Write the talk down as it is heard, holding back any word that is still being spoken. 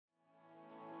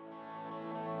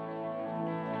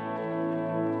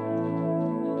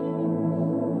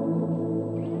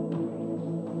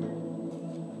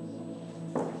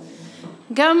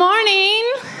Good morning.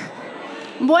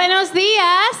 Buenos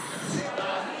dias.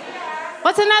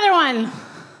 What's another one?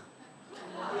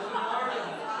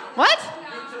 What?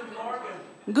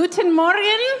 Guten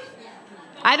Morgen?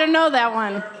 I don't know that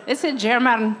one. It's in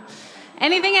German.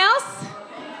 Anything else?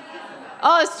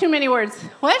 Oh, it's too many words.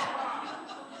 What?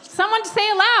 Someone say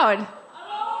it loud.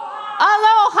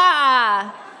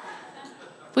 Aloha.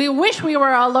 We wish we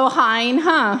were aloha-ing,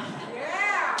 huh?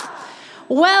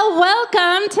 Well,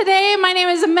 welcome today. My name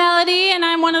is Melody, and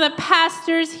I'm one of the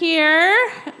pastors here.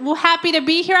 Well, happy to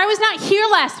be here. I was not here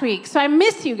last week, so I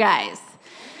miss you guys.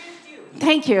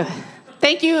 Thank you.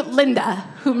 Thank you, Linda,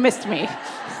 who missed me.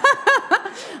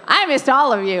 I missed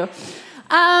all of you.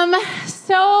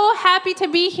 So happy to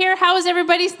be here. How was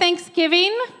everybody's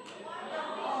Thanksgiving?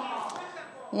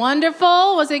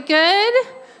 Wonderful. Was it good?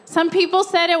 Some people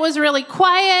said it was really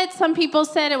quiet. Some people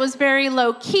said it was very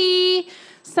low-key.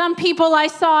 Some people I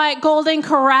saw at Golden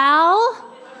Corral.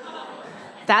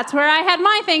 That's where I had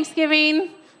my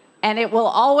Thanksgiving, and it will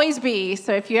always be.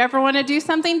 So if you ever want to do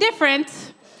something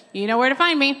different, you know where to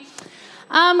find me.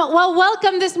 Well,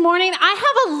 welcome this morning. I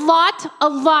have a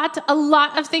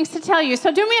lot of things to tell you.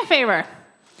 So do me a favor.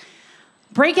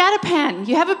 Break out a pen.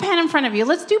 You have a pen in front of you.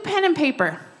 Let's do pen and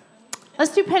paper.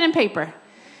 Let's do pen and paper.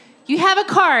 You have a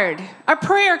card, a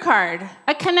prayer card,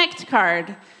 a connect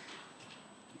card.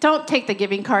 Don't take the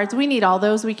giving cards. We need all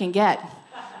those we can get,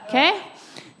 okay?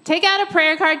 Take out a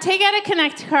prayer card. Take out a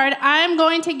connect card. I'm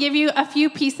going to give you a few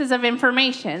pieces of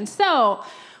information. So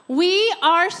we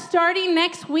are starting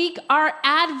next week our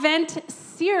Advent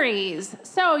series.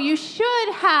 So you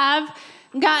should have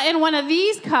gotten one of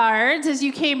these cards as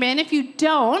you came in. If you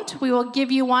don't, we will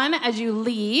give you one as you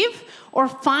leave, or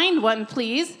find one,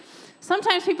 please.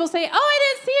 Sometimes people say, oh,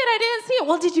 I didn't see it.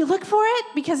 Well, did you look for it?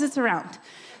 Because it's around.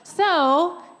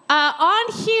 So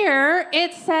on here,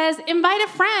 it says, invite a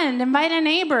friend, invite a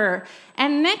neighbor.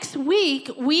 And next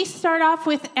week, we start off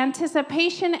with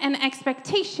anticipation and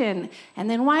expectation, and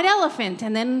then white elephant,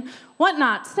 and then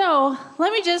whatnot. So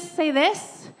let me just say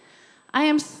this. I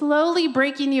am slowly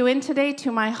breaking you in today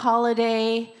to my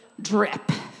holiday drip.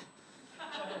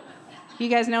 You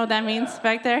guys know what that means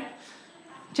back there?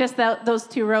 Just those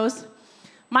two rows.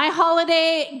 My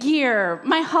holiday gear,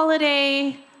 my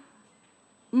holidayness.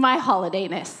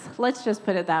 Let's just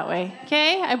put it that way,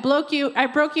 okay? I broke you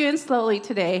in slowly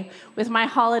today with my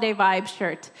holiday vibe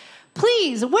shirt.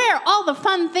 Please wear all the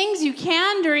fun things you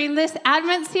can during this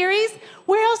Advent series.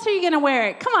 Where else are you going to wear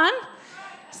it? Come on.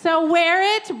 So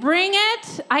wear it, bring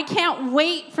it. I can't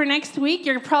wait for next week.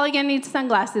 You're probably going to need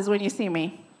sunglasses when you see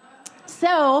me.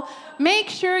 So make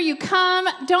sure you come.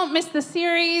 Don't miss the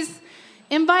series.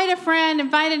 Invite a friend,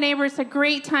 invite a neighbor. It's a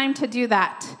great time to do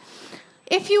that.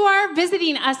 If you are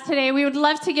visiting us today, we would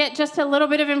love to get just a little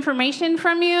bit of information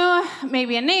from you,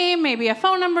 maybe a name, maybe a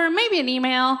phone number, maybe an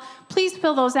email. Please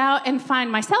fill those out and find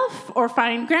myself or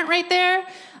find Grant right there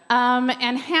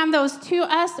and hand those to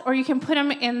us, or you can put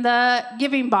them in the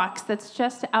giving box that's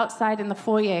just outside in the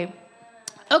foyer.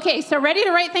 Okay, so ready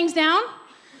to write things down?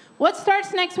 What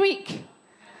starts next week?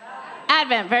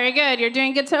 Advent. Very good. You're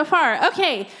doing good so far.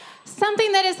 Okay.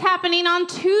 Something that is happening on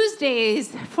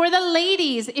Tuesdays for the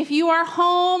ladies. If you are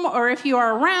home or if you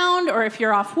are around or if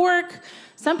you're off work,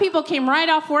 some people came right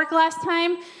off work last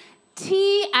time.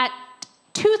 Tea at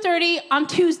 2:30 on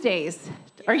Tuesdays.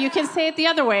 Or you can say it the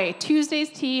other way.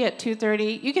 Tuesdays tea at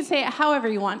 2:30. You can say it however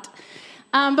you want.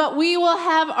 But we will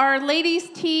have our ladies'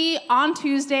 tea on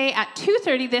Tuesday at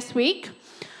 2:30 this week.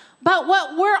 But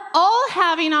what we're all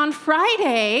having on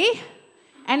Friday,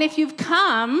 and if you've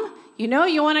come, you know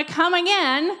you want to come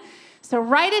again, so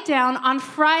write it down. On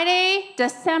Friday,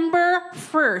 December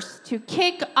 1st, to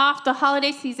kick off the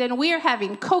holiday season, we are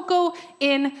having cocoa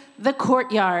in the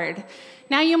courtyard.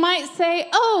 Now, you might say,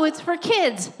 oh, it's for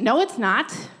kids. No, it's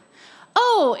not.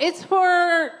 Oh, it's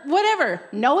for whatever.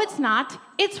 No, it's not.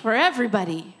 It's for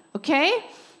everybody, okay?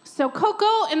 So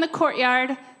cocoa in the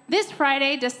courtyard this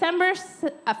Friday, December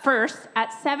 1st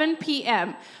at 7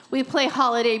 p.m. We play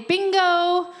holiday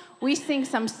bingo. We sing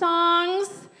some songs.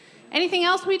 Anything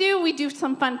else we do? We do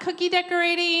some fun cookie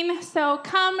decorating. So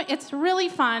come, it's really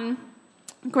fun.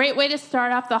 Great way to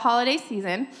start off the holiday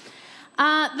season.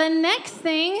 The next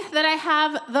thing that I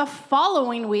have the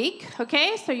following week,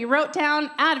 okay? So you wrote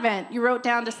down Advent. You wrote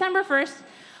down December 1st.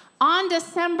 On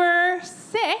December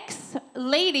 6th,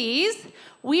 ladies,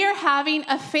 we are having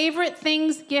a favorite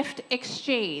things gift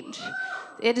exchange.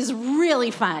 It is really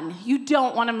fun. You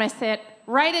don't want to miss it.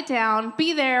 Write it down.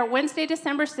 Be there Wednesday,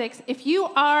 December 6th. If you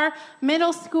are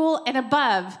middle school and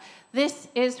above, this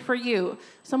is for you.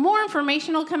 So more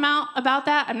information will come out about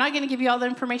that. I'm not going to give you all the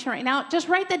information right now. Just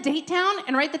write the date down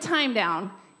and write the time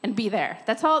down. and be there.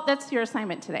 That's your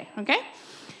assignment today, okay?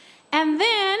 And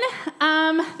then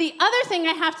the other thing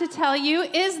I have to tell you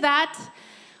is that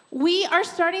we are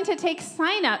starting to take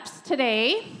sign-ups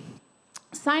today.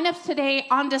 Sign-ups today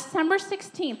on December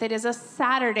 16th. It is a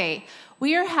Saturday.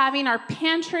 We are having our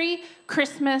pantry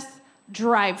Christmas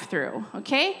drive-through,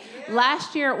 okay? Yeah.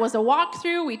 Last year it was a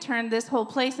walkthrough. We turned this whole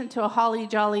place into a holly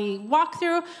jolly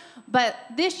walkthrough. But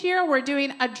this year we're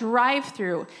doing a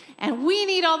drive-through, and we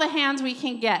need all the hands we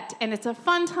can get. And it's a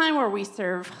fun time where we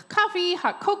serve coffee,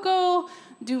 hot cocoa,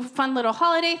 do fun little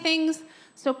holiday things.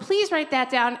 So please write that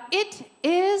down. It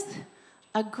is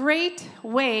a great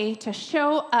way to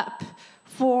show up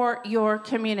for your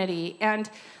community. And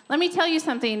let me tell you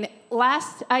something.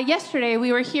 Yesterday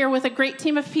we were here with a great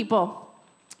team of people.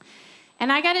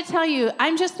 And I got to tell you,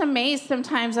 I'm just amazed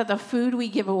sometimes at the food we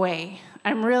give away.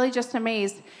 I'm really just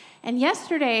amazed. And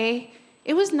yesterday,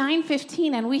 it was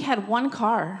 9:15, and we had one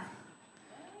car.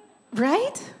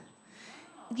 Right?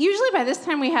 Usually by this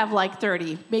time, we have like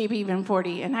 30, maybe even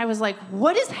 40. And I was like,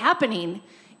 what is happening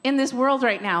in this world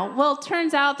right now? Well, it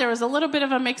turns out there was a little bit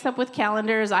of a mix-up with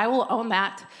calendars. I will own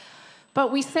that.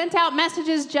 But we sent out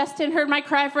messages. Justin heard my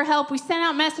cry for help. We sent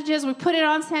out messages. We put it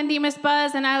on San Dimas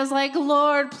Buzz. And I was like,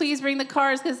 Lord, please bring the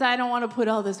cars, because I don't want to put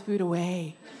all this food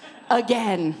away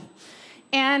again.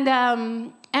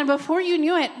 And before you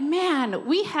knew it, man,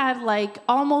 we had like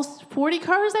almost 40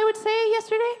 cars, I would say,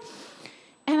 yesterday.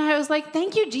 And I was like,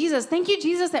 thank you, Jesus. Thank you,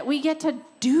 Jesus, that we get to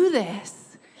do this.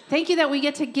 Thank you that we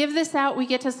get to give this out. We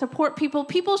get to support people.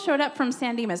 People showed up from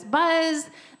San Dimas Buzz.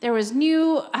 There was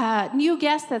new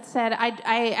guests that said,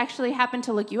 I actually happened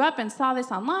to look you up and saw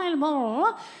this online, blah, blah,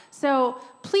 blah. So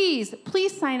please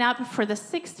sign up for the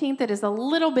 16th. It is a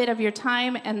little bit of your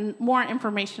time, and more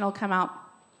information will come out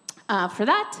for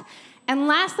that. And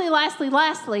lastly,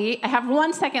 I have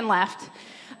 1 second left.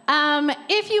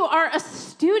 If you are a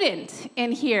student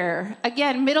in here,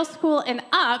 again, middle school and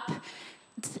up,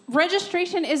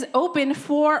 registration is open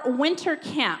for winter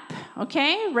camp,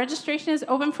 okay? Registration is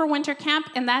open for winter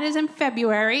camp, and that is in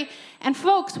February. And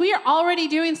folks, we are already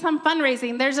doing some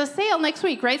fundraising. There's a sale next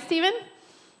week, right, Stephen?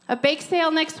 A bake sale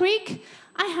next week.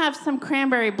 I have some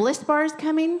cranberry Bliss bars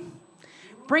coming.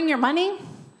 Bring your money.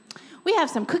 We have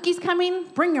some cookies coming.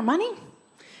 Bring your money.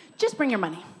 Just bring your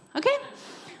money, okay?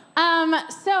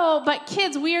 But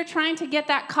kids, we are trying to get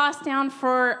that cost down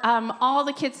for all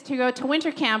the kids to go to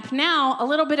winter camp. Now, a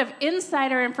little bit of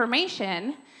insider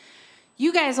information.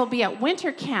 You guys will be at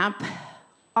winter camp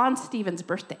on Stephen's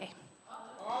birthday.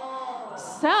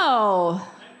 So,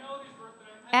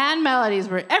 and Melody's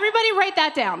birthday. Everybody write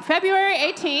that down. February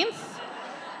 18th,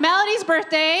 Melody's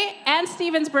birthday and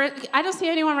Stephen's birthday. I don't see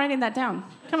anyone writing that down.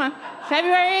 Come on.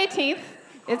 February 18th.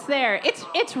 It's there.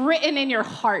 It's written in your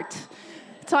heart.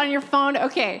 It's on your phone.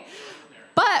 Okay.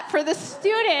 But for the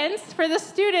students,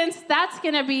 that's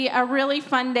going to be a really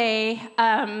fun day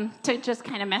to just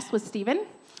kind of mess with Stephen.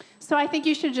 So I think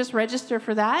you should just register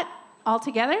for that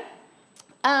altogether.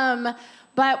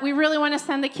 But we really want to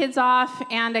send the kids off,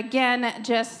 and again,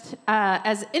 just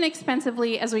as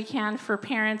inexpensively as we can for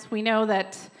parents. We know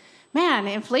that, man,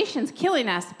 inflation's killing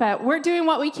us, but we're doing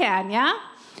what we can, yeah?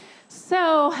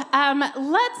 So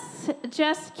let's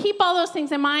just keep all those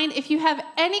things in mind. If you have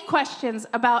any questions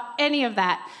about any of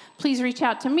that, please reach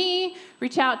out to me,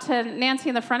 reach out to Nancy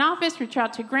in the front office, reach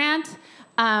out to Grant,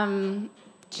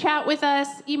 chat with us,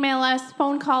 email us,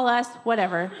 phone call us,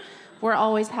 whatever. We're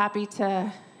always happy to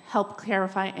help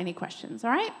clarify any questions,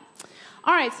 all right?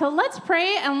 All right, so let's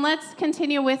pray and let's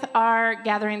continue with our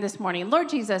gathering this morning. Lord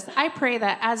Jesus, I pray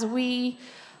that as we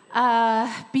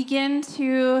begin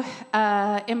to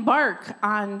embark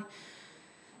on,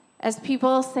 as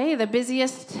people say, the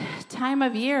busiest time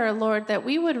of year, Lord, that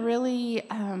we would really,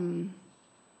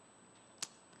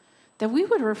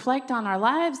 reflect on our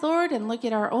lives, Lord, and look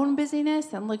at our own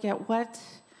busyness and look at what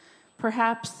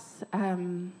perhaps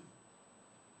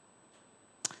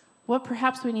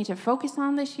we need to focus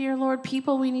on this year, Lord,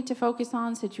 people we need to focus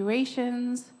on,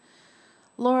 situations.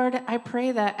 Lord, I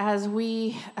pray that as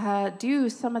we do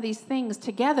some of these things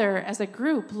together as a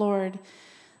group, Lord,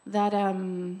 that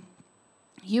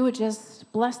you would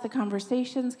just bless the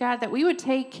conversations, God, that we would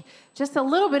take just a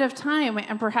little bit of time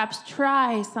and perhaps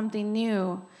try something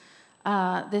new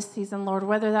this season, Lord,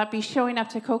 whether that be showing up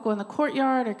to Cocoa in the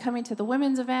Courtyard or coming to the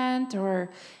women's event or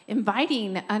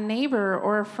inviting a neighbor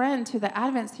or a friend to the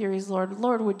Advent series, Lord.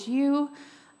 Lord, would you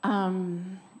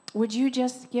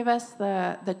just give us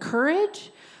the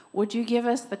courage? Would you give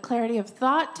us the clarity of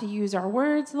thought to use our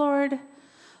words, Lord?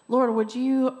 Lord, would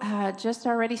you just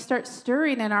already start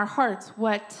stirring in our hearts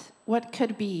what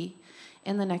could be?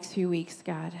 in the next few weeks,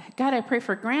 God. God, I pray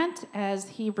for Grant as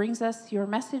he brings us your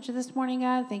message this morning,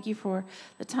 God. Thank you for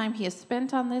the time he has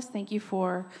spent on this. Thank you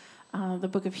for the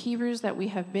book of Hebrews that we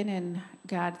have been in,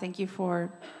 God. Thank you for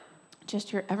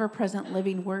just your ever-present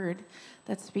living word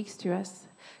that speaks to us.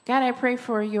 God, I pray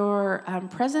for your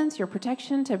presence, your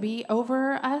protection to be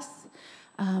over us,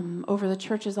 over the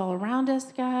churches all around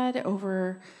us, God,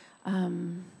 over,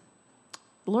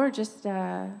 Lord,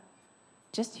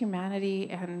 just humanity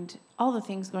and all the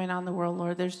things going on in the world,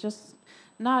 Lord. There's just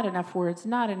not enough words,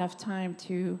 not enough time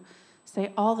to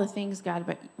say all the things, God,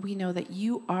 but we know that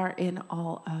you are in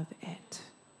all of it.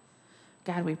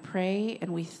 God, we pray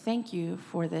and we thank you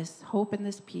for this hope and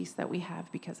this peace that we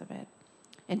have because of it.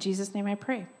 In Jesus' name I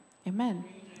pray. Amen.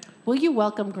 Will you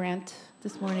welcome Grant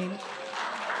this morning?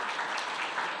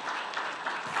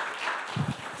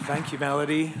 Thank you,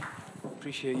 Melody.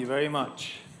 Appreciate you very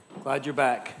much. Glad you're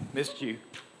back. Missed you.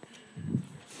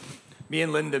 Me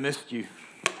and Linda missed you.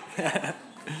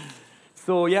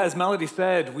 So, yeah, as Melody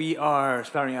said, we are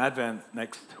starting Advent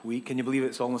next week. Can you believe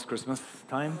it's almost Christmas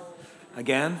time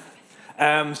again?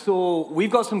 So we've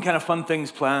got some kind of fun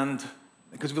things planned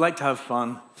because we like to have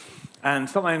fun. And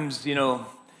sometimes,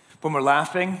 when we're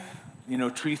laughing,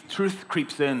 truth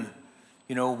creeps in,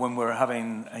 when we're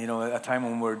having, a time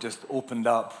when we're just opened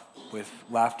up with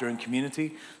laughter and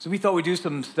community. So we thought we'd do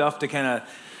some stuff to kind of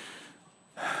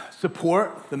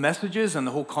support the messages and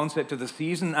the whole concept of the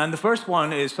season. And the first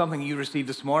one is something you received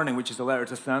this morning, which is a letter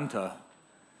to Santa.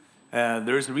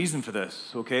 There is a reason for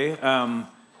this, okay? I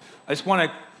just want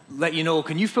to let you know,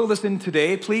 can you fill this in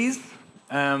today, please?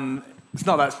 It's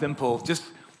not that simple. Just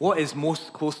what is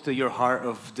most close to your heart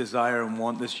of desire and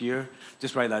want this year?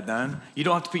 Just write that down. You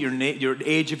don't have to put your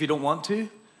age if you don't want to.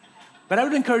 But I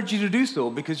would encourage you to do so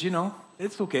because,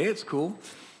 it's okay, it's cool.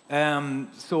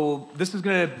 So this is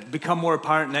going to become more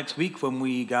apparent next week when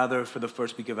we gather for the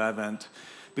first week of Advent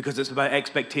because it's about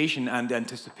expectation and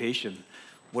anticipation.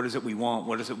 What is it we want?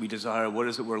 What is it we desire? What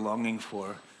is it we're longing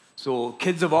for? So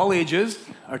kids of all ages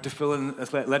are to fill in a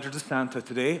letter to Santa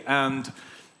today and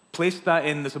place that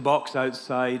in this box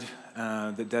outside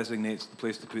that designates the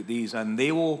place to put these. And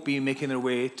they will be making their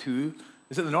way to,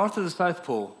 is it the North or the South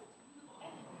Pole?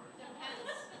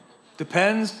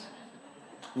 Depends.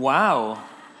 Wow.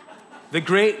 The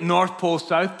great North Pole,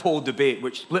 South Pole debate,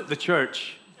 which split the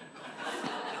church.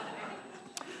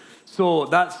 So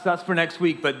that's for next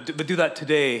week, but do that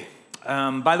today.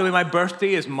 By the way, my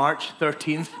birthday is March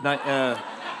 13th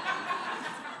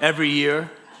every year.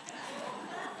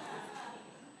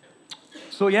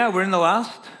 So yeah, we're in the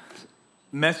last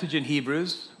message in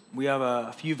Hebrews. We have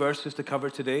a few verses to cover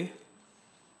today.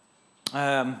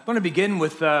 I'm going to begin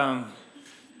with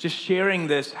just sharing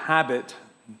this habit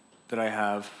that I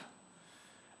have,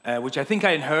 which I think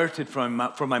I inherited from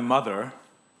my mother,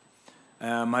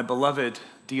 my beloved,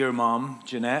 dear mom,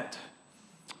 Jeanette.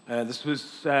 This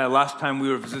was last time we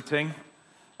were visiting.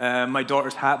 My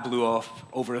daughter's hat blew off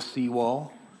over a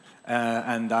seawall.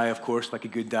 And I, of course, like a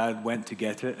good dad, went to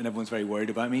get it. And everyone's very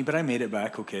worried about me. But I made it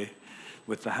back okay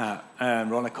with the hat. And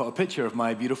Ronna caught a picture of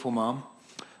my beautiful mom.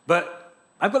 But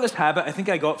I've got this habit I think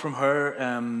I got from her.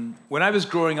 When I was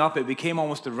growing up, it became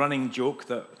almost a running joke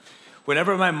that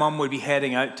whenever my mom would be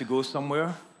heading out to go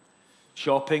somewhere,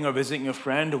 shopping or visiting a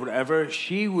friend or whatever,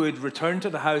 she would return to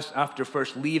the house after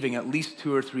first leaving at least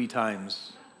 2 or 3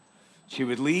 times. She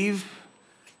would leave,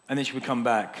 and then she would come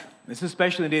back. This is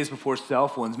especially in the days before cell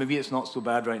phones. Maybe it's not so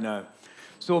bad right now.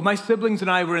 So if my siblings and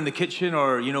I were in the kitchen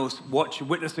or,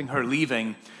 witnessing her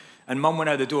leaving, and Mum went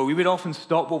out the door, we would often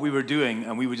stop what we were doing,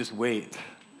 and we would just wait,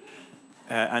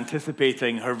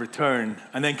 anticipating her return,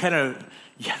 and then kind of,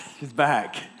 yes, she's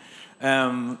back.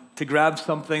 To grab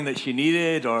something that she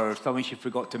needed or something she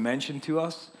forgot to mention to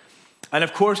us. And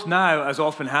of course now, as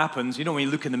often happens, when you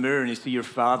look in the mirror and you see your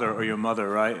father or your mother,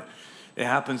 right? It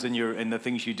happens in the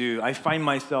things you do. I find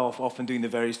myself often doing the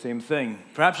very same thing.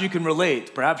 Perhaps you can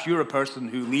relate. Perhaps you're a person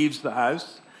who leaves the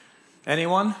house.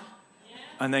 Anyone?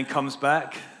 And then comes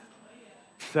back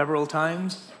several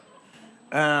times.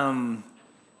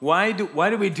 Why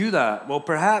do we do that? Well,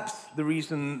 perhaps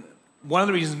one of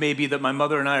the reasons may be that my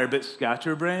mother and I are a bit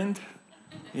scatterbrained.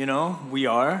 We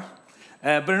are.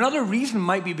 But another reason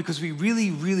might be because we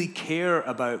really, really care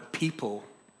about people.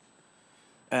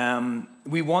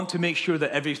 We want to make sure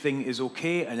that everything is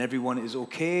okay and everyone is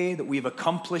okay, that we've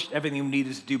accomplished everything we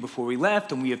needed to do before we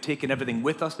left, and we have taken everything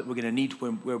with us that we're going to need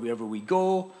wherever we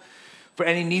go, for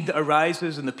any need that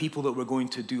arises and the people that we're going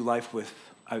to do life with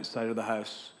outside of the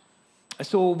house.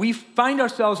 So we find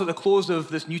ourselves at the close of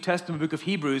this New Testament book of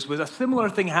Hebrews with a similar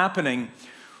thing happening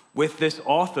with this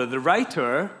author. The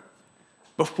writer,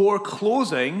 before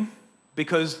closing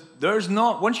Because there's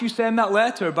not, once you send that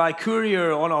letter by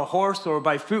courier on a horse or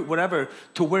by foot, whatever,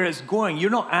 to where it's going, you're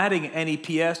not adding any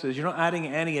PSs, you're not adding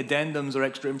any addendums or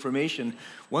extra information.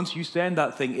 Once you send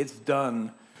that thing, it's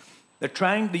done.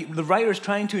 The writer's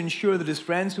trying to ensure that his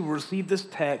friends who will receive this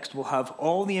text will have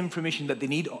all the information that they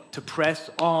need to press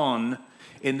on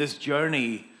in this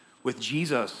journey with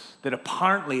Jesus that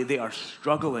apparently they are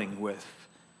struggling with.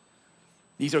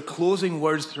 These are closing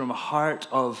words from a heart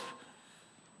of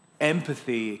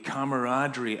empathy,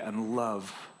 camaraderie, and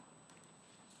love.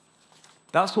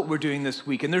 That's what we're doing this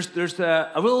week. And there's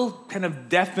a real kind of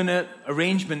definite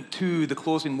arrangement to the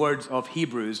closing words of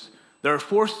Hebrews. There are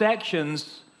 4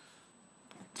 sections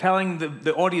telling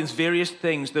the audience various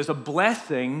things. There's a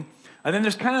blessing, and then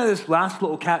there's kind of this last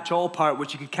little catch-all part,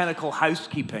 which you could kind of call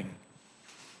housekeeping.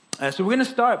 So we're going to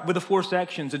start with the 4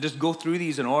 sections and just go through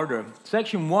these in order.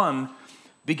 Section 1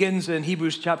 begins in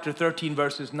Hebrews chapter 13,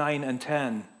 verses 9 and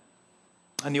 10.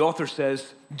 And the author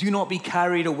says, "Do not be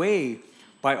carried away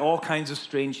by all kinds of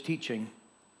strange teaching.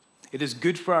 It is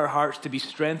good for our hearts to be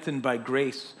strengthened by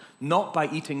grace, not by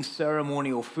eating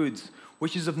ceremonial foods,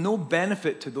 which is of no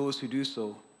benefit to those who do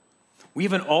so. We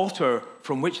have an altar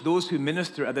from which those who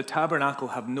minister at the tabernacle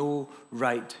have no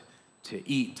right to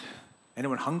eat."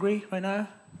 Anyone hungry right now?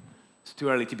 It's too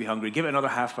early to be hungry. Give it another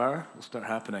half hour. It'll start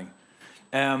happening.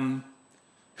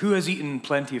 Who has eaten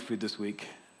plenty of food this week?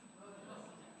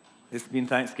 It's been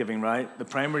Thanksgiving, right? The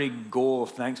primary goal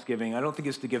of Thanksgiving, I don't think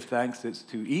it's to give thanks, it's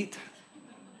to eat.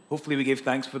 Hopefully we gave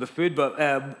thanks for the food,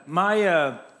 but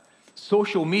my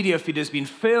social media feed has been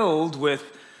filled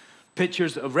with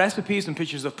pictures of recipes and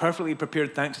pictures of perfectly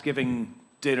prepared Thanksgiving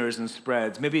dinners and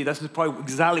spreads. Maybe this is probably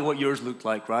exactly what yours looked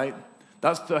like, right?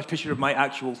 That's a picture of my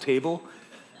actual table,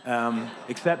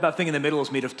 except that thing in the middle is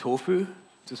made of tofu,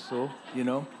 just so you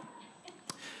know.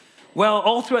 Well,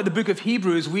 all throughout the book of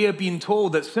Hebrews, we have been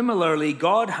told that similarly,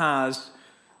 God has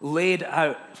laid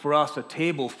out for us a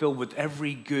table filled with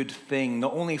every good thing,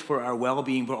 not only for our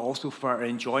well-being, but also for our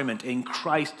enjoyment. In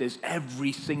Christ is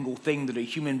every single thing that a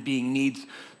human being needs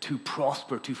to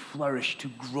prosper, to flourish, to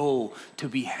grow, to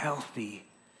be healthy.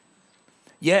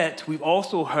 Yet, we've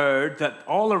also heard that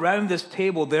all around this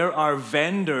table, there are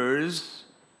vendors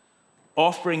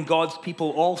offering God's people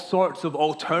all sorts of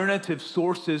alternative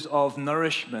sources of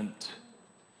nourishment.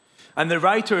 And the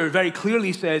writer very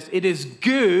clearly says, it is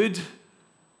good,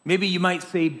 maybe you might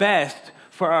say best,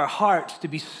 for our hearts to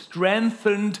be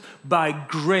strengthened by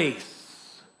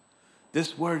grace.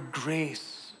 This word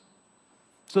grace.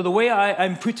 So the way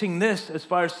I'm putting this as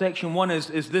far as section 1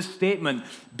 is this statement: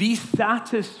 be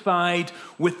satisfied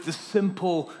with the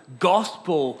simple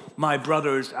gospel, my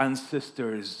brothers and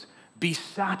sisters. Be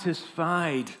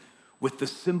satisfied with the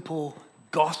simple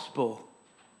gospel.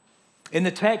 In the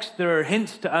text, there are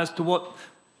hints as to what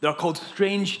they're called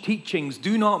strange teachings.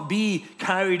 Do not be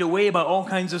carried away by all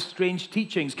kinds of strange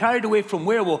teachings. Carried away from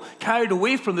where? Well, carried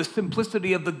away from the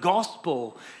simplicity of the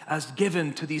gospel as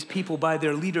given to these people by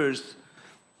their leaders.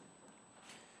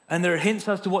 And there are hints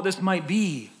as to what this might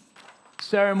be.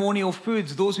 Ceremonial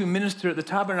foods, those who minister at the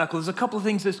tabernacle. There's a couple of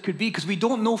things this could be, because we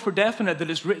don't know for definite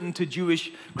that it's written to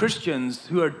Jewish Christians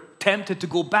who are tempted to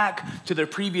go back to their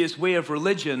previous way of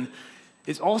religion.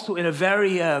 It's also in a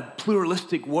very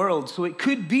pluralistic world. So it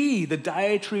could be the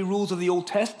dietary rules of the Old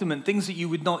Testament, things that you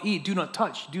would not eat, do not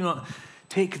touch, do not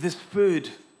take this food.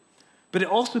 But it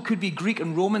also could be Greek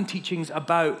and Roman teachings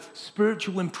about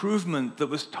spiritual improvement that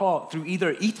was taught through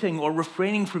either eating or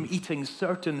refraining from eating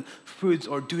certain foods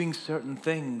or doing certain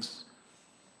things.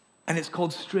 And it's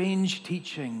called strange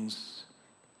teachings.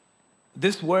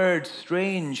 This word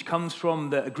strange comes from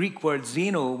the Greek word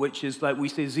xeno, which is like we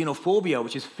say xenophobia,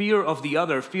 which is fear of the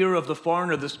other, fear of the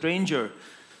foreigner, the stranger.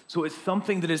 So it's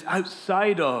something that is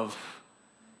outside of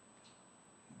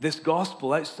this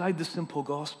gospel, outside the simple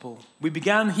gospel. We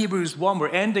began Hebrews 1, we're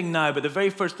ending now, but the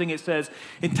very first thing it says,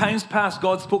 in times past,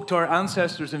 God spoke to our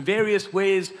ancestors in various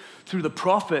ways through the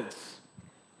prophets.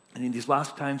 And in these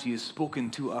last times, he has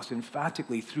spoken to us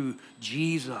emphatically through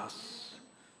Jesus.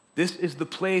 This is the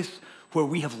place where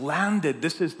we have landed.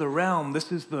 This is the realm.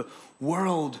 This is the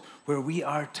world where we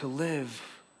are to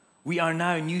live. We are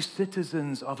now new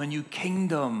citizens of a new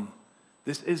kingdom.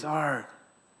 This is our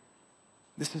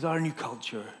new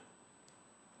culture.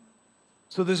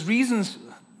 So there's reasons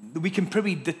that we can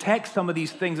probably detect some of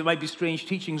these things that might be strange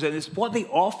teachings, and it's what they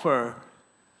offer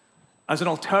as an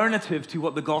alternative to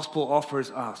what the gospel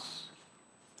offers us.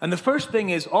 And the first thing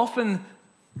is often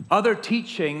other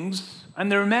teachings,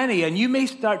 and there are many, and you may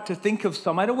start to think of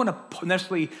some. I don't want to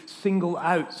necessarily single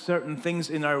out certain things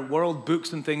in our world,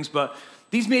 books and things, but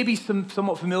these may be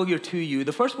somewhat familiar to you.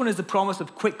 The first one is the promise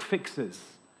of quick fixes.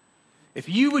 If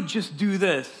you would just do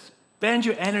this, spend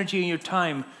your energy and your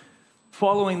time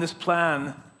following this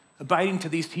plan, abiding to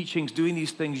these teachings, doing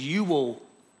these things, you will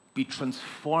be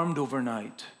transformed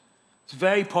overnight. It's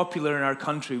very popular in our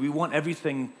country. We want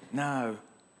everything now.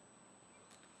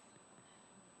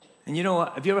 And you know,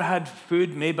 have you ever had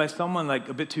food made by someone like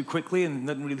a bit too quickly and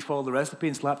didn't really follow the recipe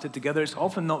and slapped it together? It's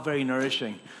often not very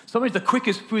nourishing. Sometimes the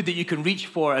quickest food that you can reach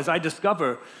for, as I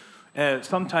discover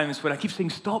sometimes when I keep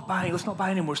saying, stop buying, let's not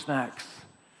buy any more snacks.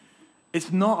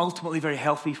 It's not ultimately very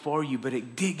healthy for you, but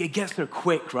it gets there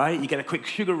quick, right? You get a quick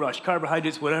sugar rush,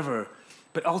 carbohydrates, whatever.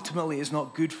 But ultimately, it's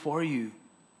not good for you.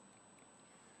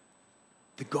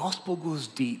 The gospel goes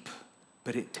deep,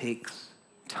 but it takes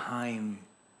time.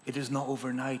 It is not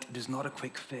overnight. It is not a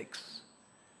quick fix.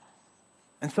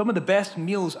 And some of the best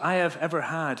meals I have ever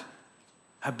had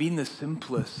have been the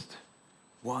simplest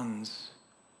ones.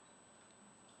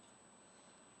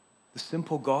 The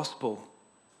simple gospel.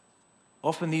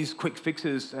 Often these quick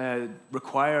fixes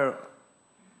require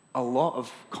a lot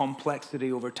of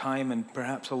complexity over time and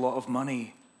perhaps a lot of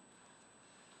money.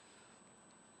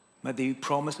 But they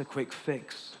promise a quick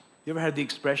fix. You ever heard the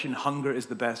expression, hunger is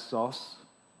the best sauce?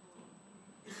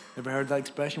 Ever heard that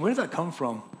expression? Where did that come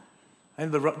from? I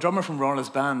think the drummer from Ronna's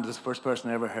band is the first person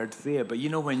I ever heard say it. But you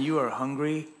know, when you are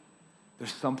hungry,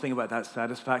 there's something about that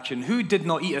satisfaction. Who did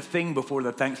not eat a thing before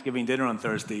the Thanksgiving dinner on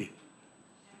Thursday?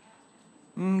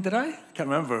 Did I? Can't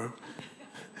remember.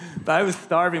 But I was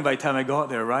starving by the time I got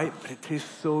there, right? But it tastes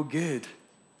so good.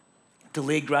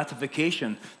 Delayed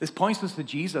gratification. This points us to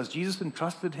Jesus. Jesus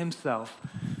entrusted himself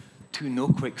to no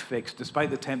quick fix, despite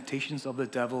the temptations of the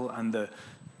devil and the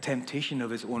temptation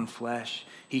of his own flesh.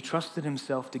 He trusted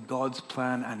himself to God's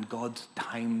plan and God's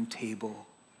timetable.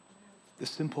 The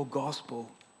simple gospel.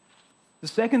 The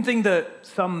second thing that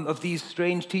some of these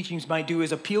strange teachings might do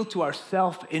is appeal to our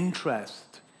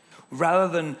self-interest rather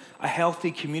than a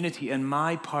healthy community and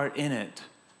my part in it.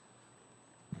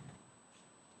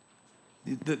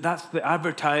 That's the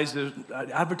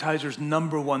advertiser's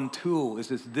number one tool is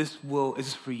this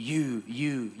is for you.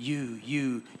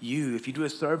 If you do a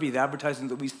survey, the advertising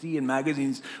that we see in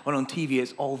magazines or on TV,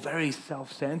 it's all very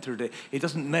self-centered. It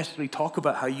doesn't necessarily talk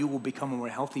about how you will become a more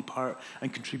healthy part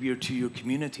and contributor to your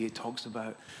community. It talks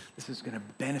about this is going to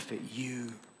benefit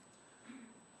you.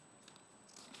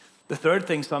 The third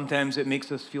thing, sometimes it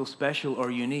makes us feel special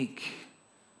or unique,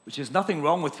 which is nothing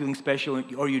wrong with feeling special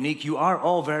or unique. You are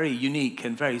all very unique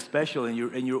and very special in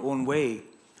your own way.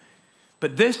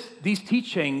 But these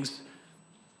teachings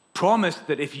promise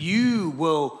that if you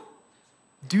will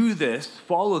do this,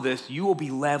 follow this, you will be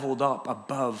leveled up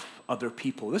above other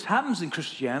people. This happens in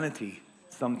Christianity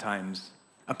sometimes.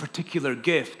 A particular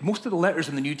gift. Most of the letters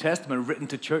in the New Testament are written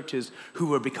to churches who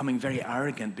were becoming very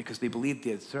arrogant because they believed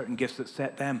they had certain gifts that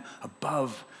set them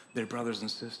above their brothers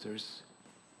and sisters.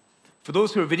 For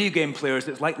those who are video game players,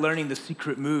 it's like learning the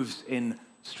secret moves in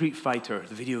Street Fighter,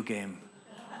 the video game.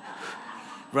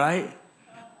 Right?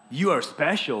 You are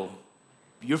special.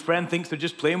 Your friend thinks they're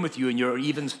just playing with you and you're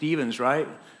even Stevens, right?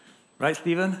 Right,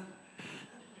 Steven?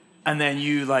 And then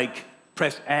you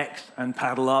press X and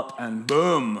paddle up and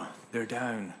boom, they're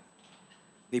down.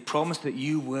 They promise that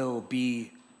you will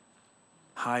be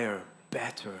higher,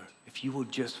 better, if you will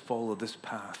just follow this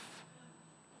path.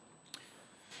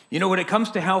 You know, when it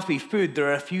comes to healthy food, there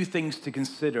are a few things to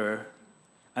consider,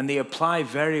 and they apply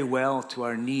very well to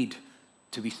our need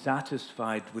to be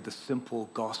satisfied with the simple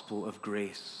gospel of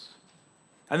grace.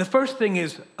 And the first thing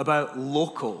is about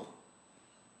local.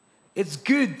 It's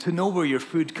good to know where your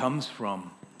food comes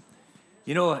from.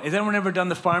 You know, has anyone ever done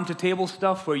the farm-to-table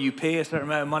stuff where you pay a certain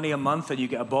amount of money a month and you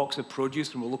get a box of produce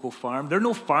from a local farm? There are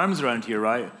no farms around here,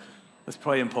 right? That's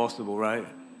probably impossible, right?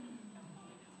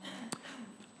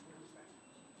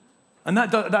 And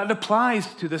that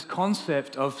applies to this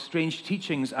concept of strange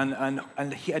teachings and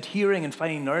adhering and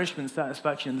finding nourishment and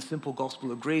satisfaction in the simple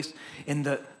gospel of grace in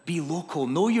that be local.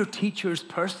 Know your teachers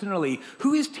personally.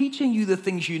 Who is teaching you the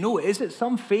things you know? Is it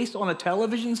some face on a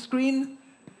television screen?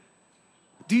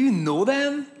 Do you know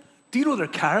them? Do you know their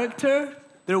character,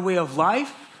 their way of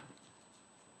life?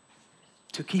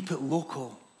 To keep it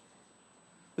local.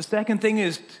 The second thing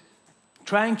is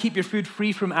try and keep your food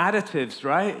free from additives,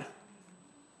 right?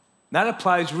 That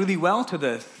applies really well to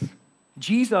this.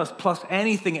 Jesus plus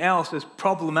anything else is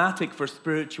problematic for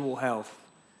spiritual health.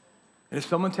 And if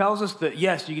someone tells us that,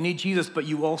 yes, you need Jesus, but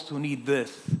you also need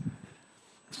this,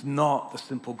 it's not the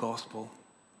simple gospel.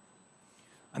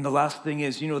 And the last thing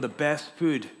is, the best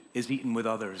food is eaten with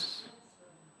others,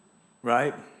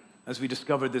 right? As we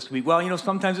discovered this week. Well,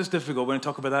 sometimes it's difficult. We're going to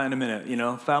talk about that in a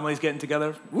minute, Families getting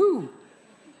together, woo!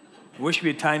 I wish we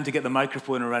had time to get the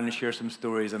microphone around and share some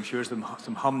stories. I'm sure some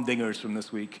humdingers from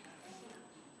this week.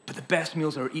 But the best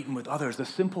meals are eaten with others. The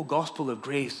simple gospel of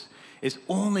grace is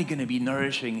only going to be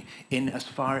nourishing in as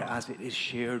far as it is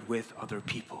shared with other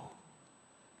people.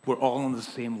 We're all on the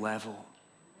same level.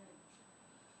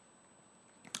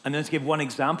 And then to give one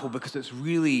example, because it's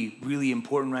really, really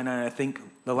important right now, and I think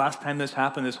the last time this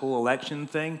happened, this whole election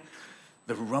thing,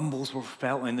 the rumbles were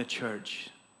felt in the church.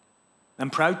 I'm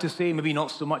proud to say, maybe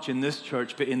not so much in this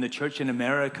church, but in the church in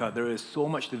America, there is so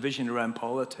much division around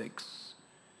politics.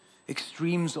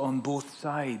 Extremes on both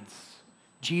sides.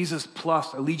 Jesus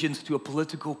plus allegiance to a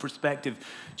political perspective.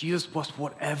 Jesus plus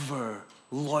whatever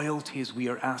loyalties we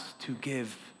are asked to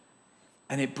give.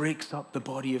 And it breaks up the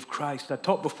body of Christ. I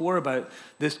talked before about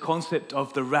this concept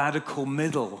of the radical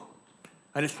middle.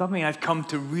 And it's something I've come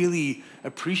to really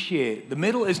appreciate. The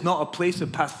middle is not a place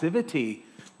of passivity.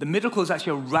 The middle is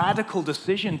actually a radical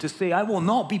decision to say, I will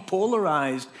not be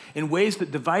polarized in ways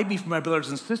that divide me from my brothers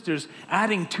and sisters,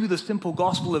 adding to the simple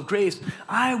gospel of grace.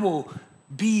 I will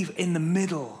be in the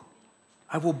middle.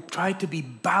 I will try to be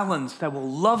balanced. I will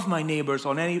love my neighbors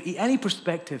on any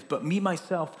perspective, but me,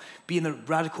 myself, be in the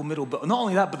radical middle. But not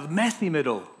only that, but the messy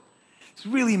middle. It's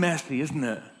really messy, isn't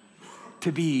it,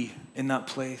 to be in that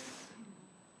place?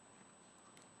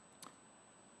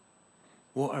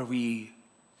 What are we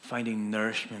finding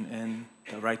nourishment in?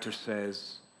 The writer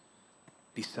says,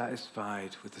 be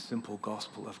satisfied with the simple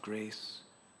gospel of grace.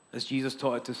 As Jesus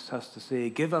taught us to say,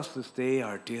 give us this day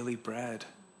our daily bread,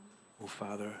 O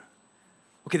Father.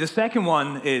 Okay, the second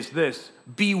one is this,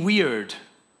 be weird.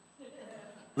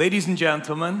 Ladies and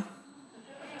gentlemen,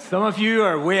 some of you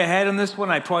are way ahead on this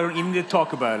one. I probably don't even need to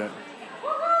talk about it.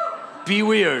 Be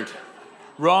weird.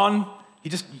 Ron,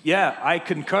 I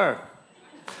concur.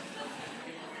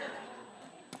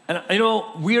 And you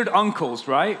know, weird uncles,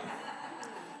 right?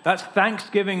 That's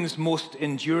Thanksgiving's most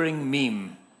enduring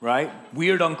meme, right?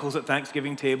 Weird uncles at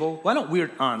Thanksgiving table. Why not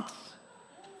weird aunts?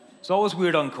 It's always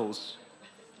weird uncles.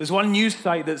 There's one news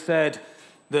site that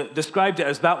described it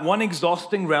as that one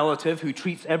exhausting relative who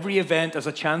treats every event as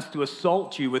a chance to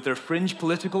assault you with their fringe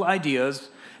political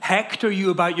ideas, hector you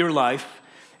about your life,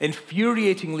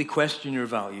 infuriatingly question your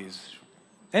values.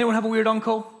 Anyone have a weird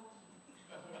uncle?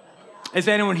 Is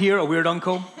anyone here a weird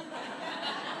uncle?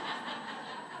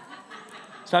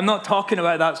 So I'm not talking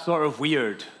about that sort of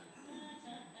weird,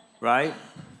 right?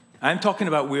 I'm talking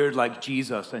about weird like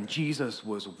Jesus, and Jesus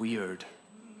was weird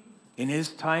in his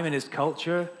time, in his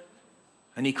culture,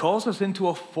 and he calls us into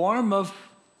a form of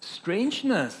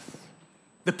strangeness.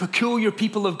 The peculiar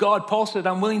people of God. Paul said,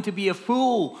 I'm willing to be a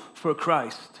fool for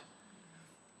Christ.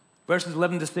 Verses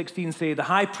 11 to 16 say, the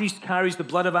high priest carries the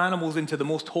blood of animals into the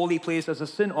most holy place as a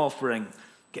sin offering.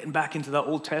 Getting back into that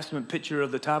Old Testament picture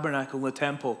of the tabernacle and the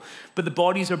temple. But the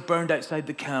bodies are burned outside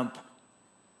the camp.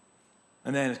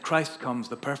 And then as Christ comes,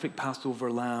 the perfect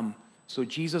Passover lamb. So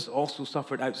Jesus also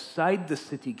suffered outside the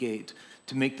city gate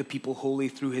to make the people holy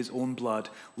through his own blood.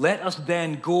 Let us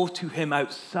then go to him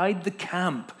outside the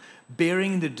camp,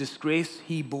 bearing the disgrace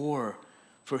he bore.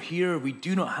 For here we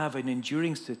do not have an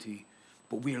enduring city,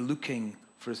 but we are looking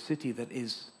for a city that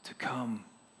is to come.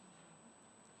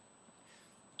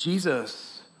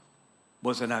 Jesus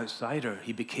was an outsider.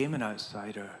 He became an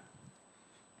outsider.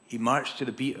 He marched to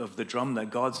the beat of the drum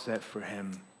that God set for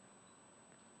him.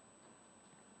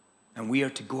 And we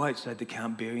are to go outside the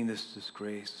camp bearing this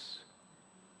disgrace.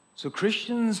 So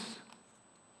Christians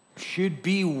should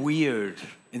be weird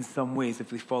in some ways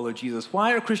if we follow Jesus.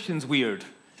 Why are Christians weird?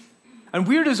 And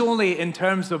weird is only in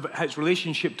terms of its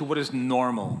relationship to what is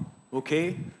normal,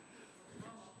 okay?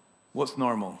 What's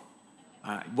normal?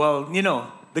 Well, you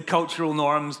know, the cultural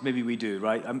norms, maybe we do,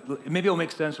 right? Maybe it'll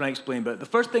make sense when I explain, but the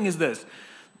first thing is this.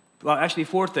 Well, actually,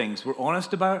 4 things. We're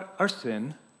honest about our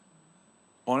sin,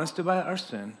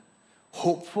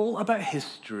 hopeful about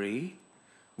history,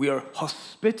 we are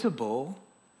hospitable,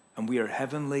 and we are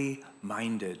heavenly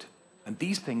minded. And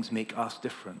these things make us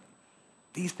different.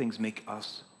 These things make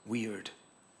us weird.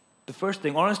 The first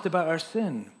thing, honest about our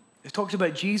sin. It talks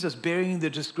about Jesus bearing the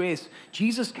disgrace.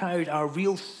 Jesus carried our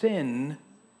real sin,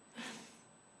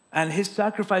 and his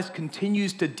sacrifice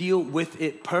continues to deal with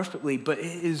it perfectly, but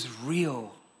it is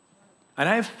real. And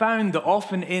I have found that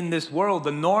often in this world,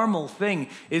 the normal thing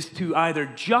is to either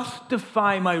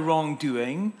justify my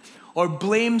wrongdoing or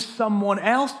blame someone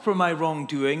else for my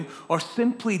wrongdoing or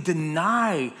simply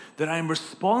deny that I'm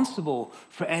responsible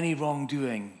for any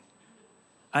wrongdoing.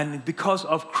 And because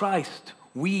of Christ,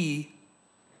 we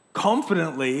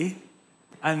confidently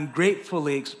and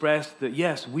gratefully express that,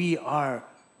 yes, we are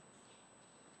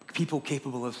people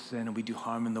capable of sin and we do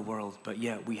harm in the world, but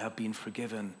yet we have been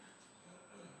forgiven.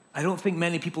 I don't think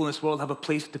many people in this world have a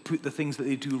place to put the things that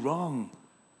they do wrong.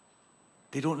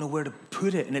 They don't know where to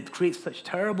put it, and it creates such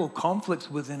terrible conflicts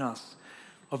within us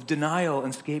of denial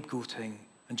and scapegoating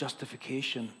and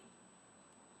justification.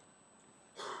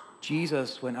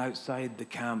 Jesus went outside the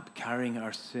camp carrying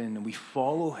our sin, and we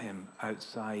follow him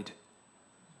outside,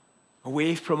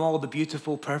 away from all the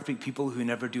beautiful, perfect people who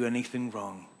never do anything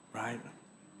wrong, right?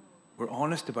 We're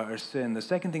honest about our sin. The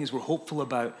second thing is we're hopeful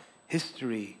about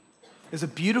history. There's a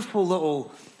beautiful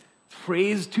little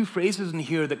phrase, two phrases in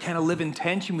here that kind of live in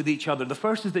tension with each other. The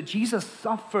first is that Jesus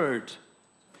suffered.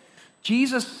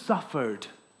 Jesus suffered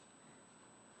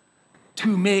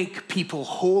to make people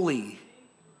holy.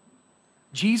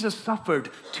 Jesus suffered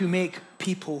to make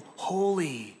people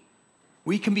holy.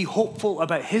 We can be hopeful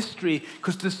about history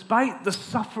because despite the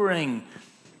suffering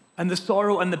and the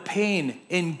sorrow and the pain,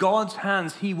 in God's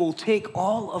hands, he will take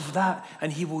all of that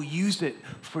and he will use it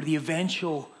for the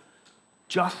eventual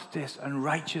justice and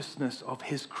righteousness of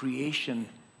his creation.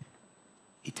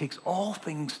 He takes all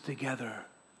things together,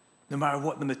 no matter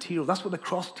what the material. That's what the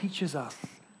cross teaches us.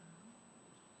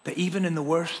 That even in the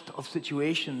worst of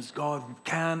situations, God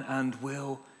can and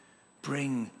will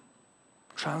bring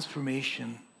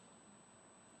transformation.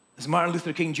 As Martin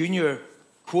Luther King Jr.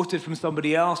 quoted from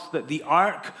somebody else, that the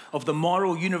arc of the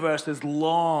moral universe is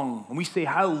long. And we say,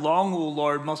 how long, O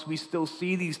Lord, must we still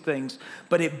see these things?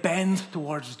 But it bends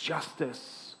towards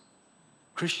justice.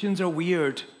 Christians are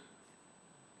weird.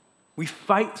 We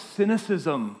fight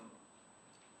cynicism.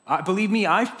 Believe me,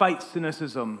 I fight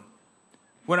cynicism.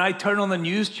 When I turn on the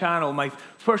news channel, my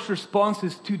first response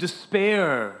is to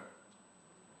despair.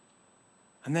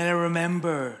 And then I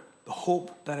remember the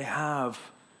hope that I have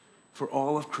for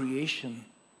all of creation.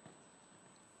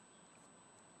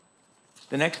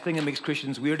 The next thing that makes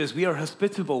Christians weird is we are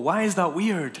hospitable. Why is that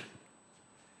weird?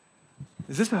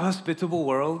 Is this a hospitable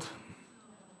world?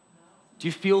 Do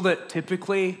you feel that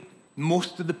typically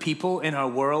most of the people in our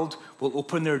world will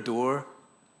open their door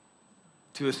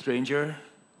to a stranger?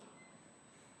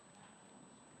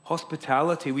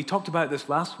 Hospitality, we talked about this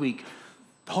last week.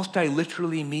 Hospitality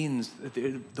literally means,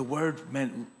 the word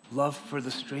meant love for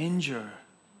the stranger.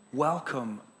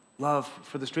 Welcome, love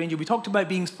for the stranger. We talked about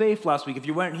being safe last week. If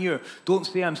you weren't here, don't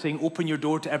say I'm saying open your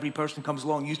door to every person who comes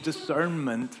along. Use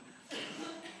discernment.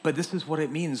 But this is what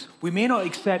it means. We may not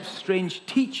accept strange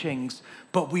teachings,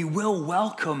 but we will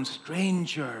welcome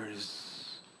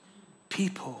strangers,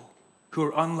 people who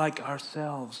are unlike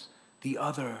ourselves, the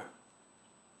other.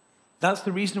 That's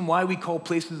the reason why we call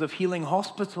places of healing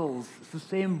hospitals. It's the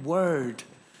same word.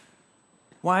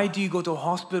 Why do you go to a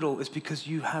hospital? It's because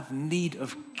you have need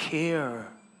of care.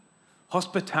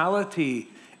 Hospitality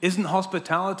isn't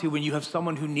hospitality when you have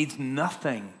someone who needs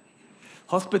nothing.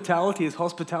 Hospitality is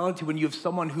hospitality when you have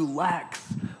someone who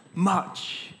lacks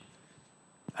much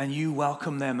and you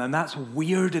welcome them. And that's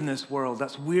weird in this world.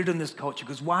 That's weird in this culture.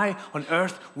 Because why on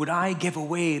earth would I give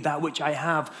away that which I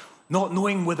have, not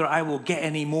knowing whether I will get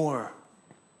any more?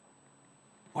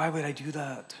 Why would I do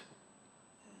that?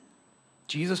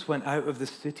 Jesus went out of the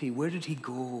city. Where did he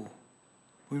go?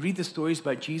 We read the stories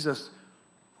about Jesus.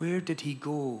 Where did he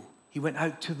go? He went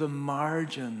out to the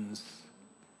margins.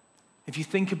 If you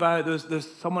think about it, there's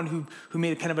someone who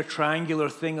made a kind of a triangular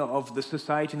thing of the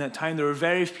society in that time. There were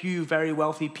very few, very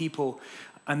wealthy people.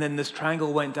 And then this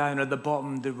triangle went down. At the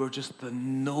bottom, there were just the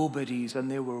nobodies. And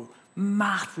there were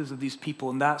masses of these people.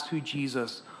 And that's who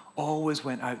Jesus always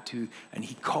went out to. And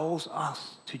he calls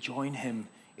us to join him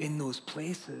in those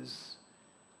places.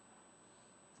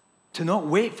 To not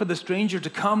wait for the stranger to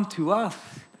come to us,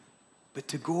 but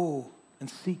to go and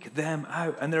seek them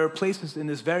out. And there are places in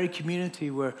this very community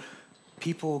where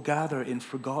people gather in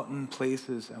forgotten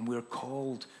places, and we're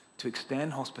called to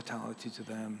extend hospitality to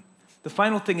them. The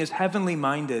final thing is heavenly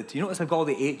minded. You notice I've got all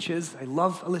the H's? I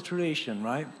love alliteration,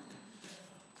 right?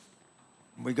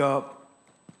 We got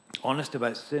honest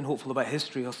about sin, hopeful about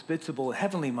history, hospitable,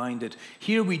 heavenly minded.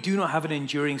 Here we do not have an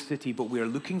enduring city, but we are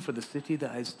looking for the city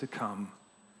that is to come.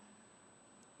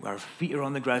 Our feet are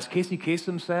on the ground. As Casey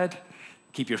Kasem said,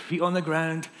 keep your feet on the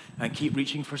ground and keep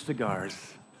reaching for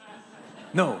cigars.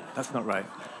 No, that's not right.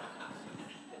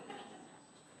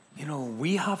 You know,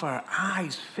 we have our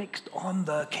eyes fixed on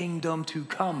the kingdom to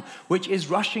come, which is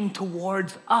rushing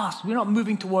towards us. We're not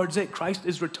moving towards it. Christ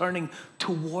is returning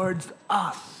towards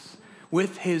us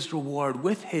with his reward,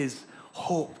 with his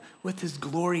hope, with his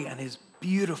glory and his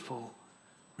beautiful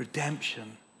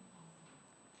redemption.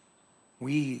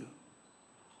 We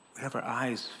have our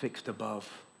eyes fixed above.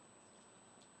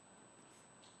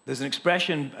 There's an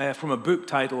expression from a book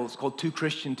title. It's called Too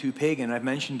Christian, Too Pagan. I've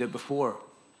mentioned it before.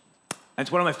 And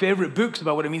it's one of my favorite books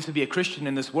about what it means to be a Christian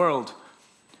in this world.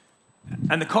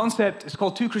 And the concept is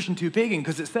called too Christian, too pagan,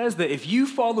 because it says that if you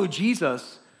follow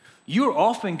Jesus, you're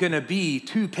often going to be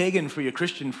too pagan for your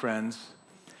Christian friends,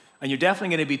 and you're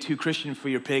definitely going to be too Christian for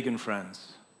your pagan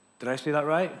friends. Did I say that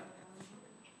right?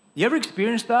 You ever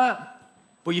experienced that?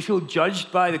 Where you feel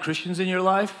judged by the Christians in your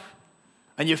life,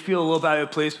 and you feel a little bit out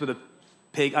of place with the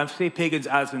pagan. I say pagans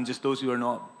as in just those who are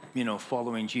not,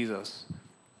 following Jesus.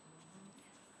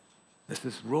 It's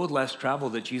this road less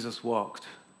traveled that Jesus walked.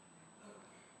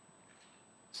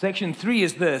 Section 3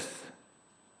 is this.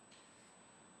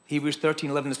 Hebrews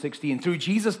 13:11-16. Through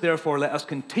Jesus, therefore, let us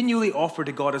continually offer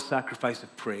to God a sacrifice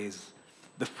of praise,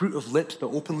 the fruit of lips that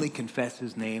openly confess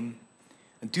his name.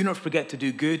 And do not forget to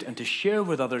do good and to share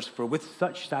with others, for with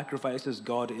such sacrifices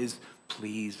God is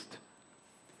pleased.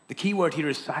 The key word here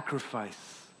is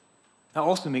sacrifice. That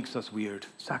also makes us weird.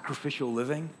 Sacrificial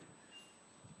living.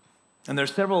 And there are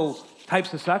several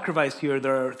types of sacrifice here.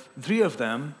 There are 3 of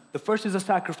them. The first is a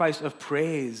sacrifice of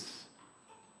praise.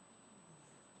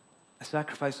 A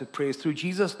sacrifice of praise. Through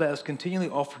Jesus, let us continually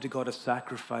offer to God a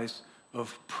sacrifice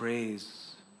of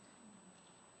praise.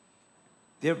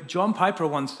 John Piper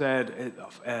once said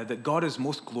that God is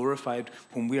most glorified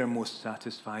when we are most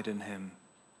satisfied in him.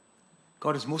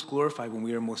 God is most glorified when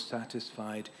we are most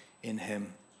satisfied in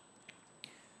him.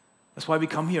 That's why we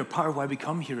come here. Part of why we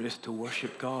come here is to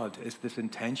worship God. It's this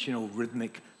intentional,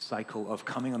 rhythmic cycle of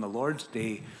coming on the Lord's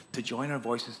Day to join our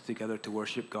voices together to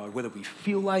worship God. Whether we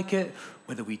feel like it,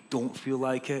 whether we don't feel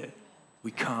like it,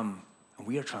 we come and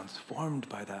we are transformed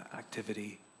by that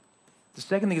activity. The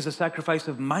second thing is a sacrifice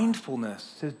of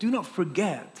mindfulness. It says, do not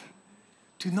forget.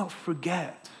 Do not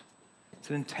forget. It's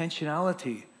an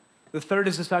intentionality. The third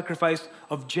is a sacrifice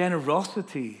of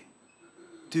generosity.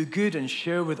 Do good and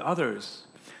share with others.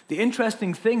 The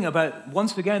interesting thing about,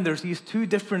 once again, there's these 2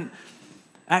 different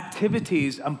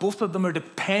activities, and both of them are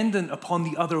dependent upon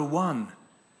the other one.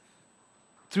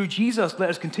 Through Jesus, let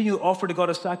us continue to offer to God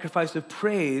a sacrifice of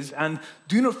praise, and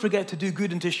do not forget to do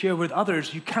good and to share with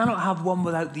others. You cannot have one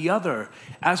without the other.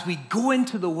 As we go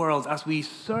into the world, as we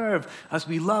serve, as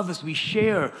we love, as we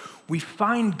share, we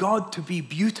find God to be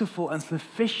beautiful and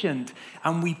sufficient,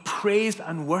 and we praise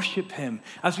and worship him.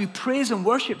 As we praise and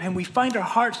worship him, we find our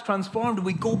hearts transformed, and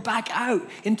we go back out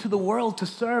into the world to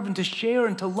serve and to share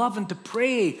and to love and to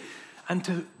pray and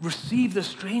to receive the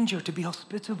stranger, to be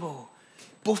hospitable.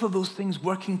 Both of those things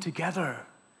working together.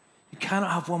 You cannot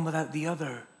have one without the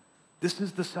other. This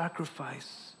is the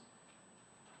sacrifice.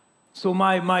 So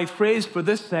my phrase for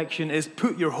this section is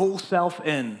put your whole self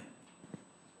in.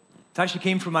 It actually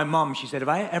came from my mom. She said, if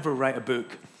I ever write a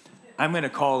book, I'm going to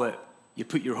call it, you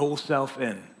put your whole self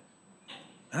in.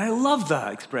 And I love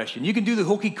that expression. You can do the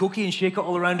hokey cokey and shake it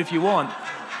all around if you want.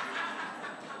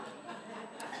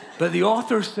 But the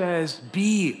author says,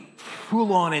 be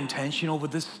full-on intentional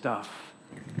with this stuff.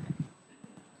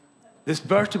 This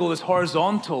vertical, this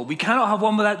horizontal. We cannot have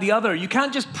one without the other. You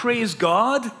can't just praise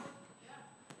God.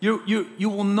 You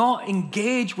will not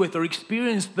engage with or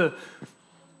experience the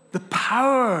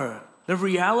power, the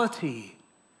reality,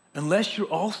 unless you're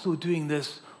also doing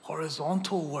this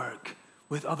horizontal work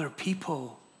with other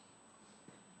people.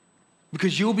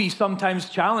 Because you'll be sometimes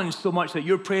challenged so much that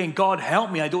you're praying, God,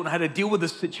 help me. I don't know how to deal with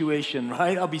this situation,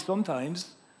 right? I'll be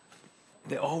sometimes.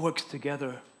 It all works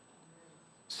together.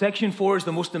 Section 4 is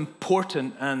the most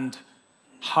important and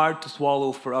hard to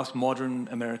swallow for us modern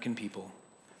American people.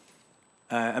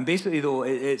 And basically, though,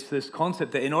 it's this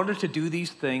concept that in order to do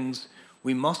these things,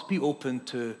 we must be open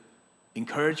to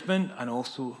encouragement and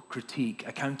also critique,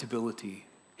 accountability.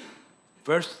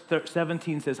 Verse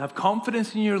 17 says, have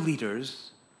confidence in your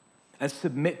leaders and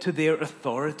submit to their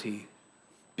authority,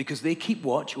 because they keep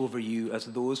watch over you as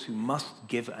those who must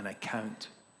give an account.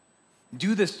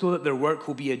 Do this so that their work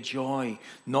will be a joy,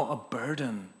 not a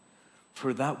burden,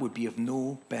 for that would be of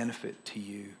no benefit to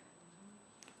you.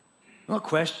 Not a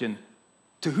question.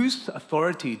 To whose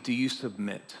authority do you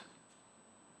submit?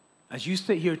 As you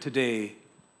sit here today,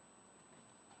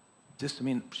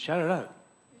 shout it out.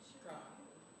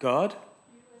 God?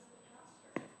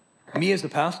 Me as the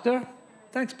pastor?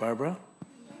 Thanks, Barbara.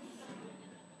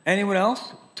 Anyone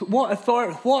else? To what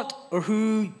or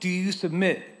who do you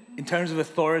submit in terms of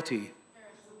authority?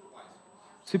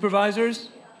 Supervisors?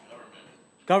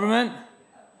 Government?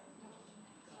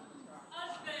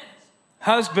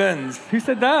 Husbands. Who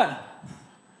said that?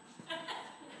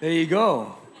 There you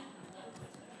go.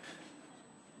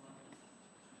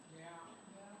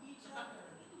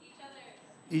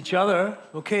 Each other.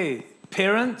 Okay.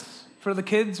 Parents for the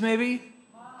kids, maybe?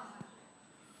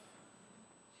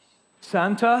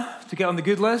 Santa to get on the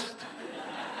good list?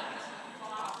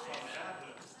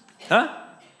 Huh?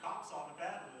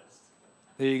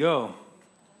 There you go.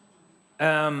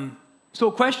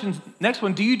 So questions, next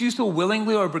one, do you do so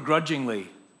willingly or begrudgingly?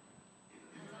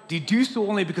 Do you do so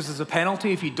only because there's a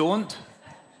penalty if you don't?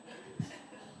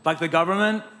 Like the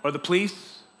government or the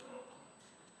police?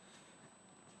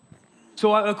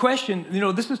 So a question,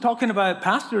 this is talking about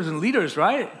pastors and leaders,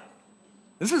 right?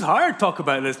 This is hard to talk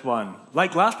about this one.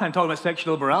 Like last time talking about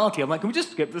sexual immorality, I'm like, can we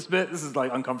just skip this bit? This is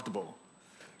like uncomfortable.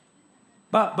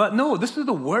 But no, this is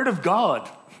the word of God.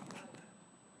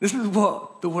 This is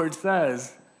what the word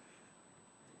says.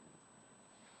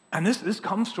 And this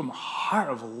comes from a heart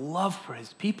of love for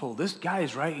his people. This guy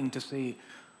is writing to say,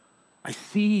 I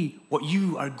see what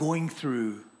you are going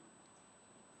through.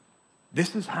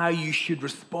 This is how you should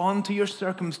respond to your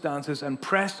circumstances and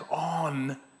press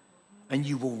on, and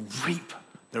you will reap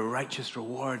the righteous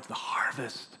reward, the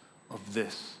harvest of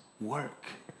this work.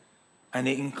 And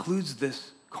it includes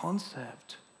this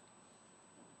concept.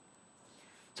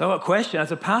 So I have a question.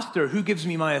 As a pastor, who gives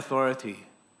me my authority?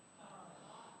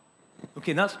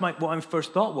 Okay, that's what my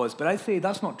first thought was, but I say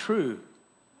that's not true.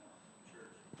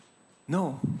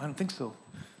 No, I don't think so.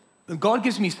 God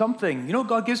gives me something. You know what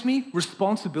God gives me?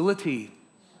 Responsibility.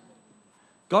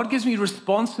 God gives me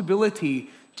responsibility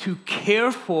to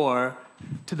care for,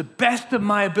 to the best of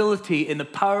my ability, in the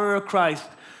power of Christ,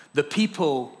 the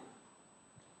people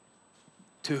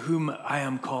to whom I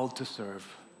am called to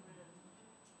serve.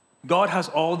 God has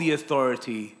all the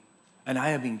authority, and I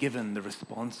have been given the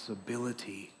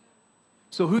responsibility.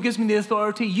 So who gives me the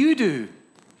authority? You do.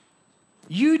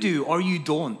 You do or you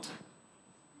don't.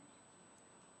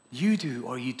 You do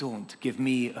or you don't give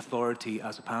me authority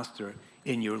as a pastor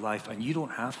in your life, and you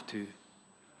don't have to.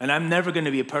 And I'm never going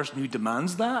to be a person who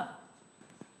demands that.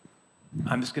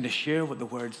 I'm just going to share what the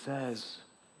word says.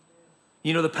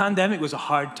 The pandemic was a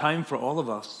hard time for all of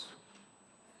us.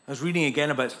 I was reading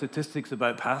again about statistics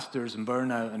about pastors and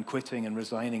burnout and quitting and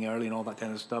resigning early and all that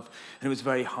kind of stuff, and it was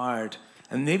very hard.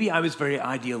 And maybe I was very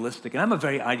idealistic, and I'm a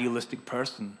very idealistic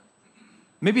person.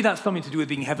 Maybe that's something to do with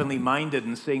being heavenly minded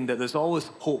and saying that there's always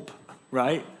hope,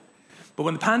 right? But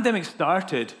when the pandemic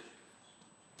started,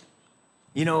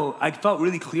 I felt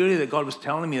really clearly that God was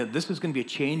telling me that this was going to be a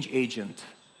change agent.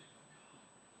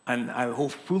 And I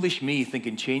hope foolish me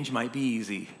thinking change might be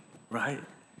easy, right?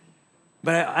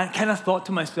 But I kind of thought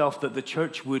to myself that the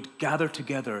church would gather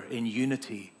together in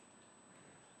unity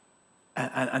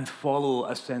and follow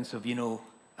a sense of, a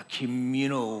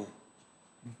communal,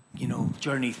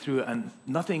 journey through it. And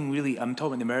nothing really, I'm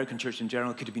talking about the American church in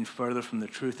general, could have been further from the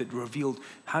truth. It revealed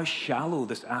how shallow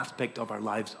this aspect of our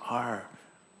lives are.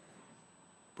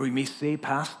 Where we may say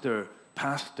pastor,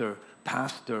 pastor,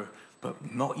 pastor,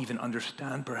 but not even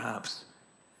understand perhaps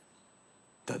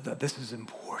that this is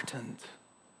important.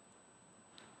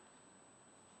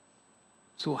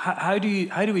 So how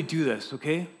do we do this,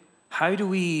 okay?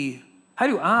 I'm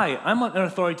an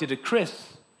authority to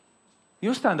Chris.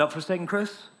 You'll stand up for a second,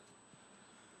 Chris.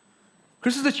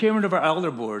 Chris is the chairman of our elder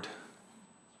board.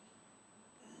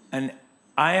 And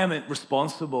I am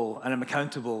responsible and I'm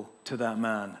accountable to that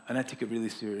man. And I take it really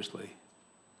seriously.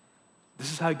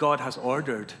 This is how God has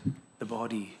ordered the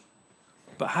body.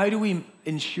 But how do we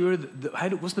ensure,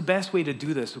 what's the best way to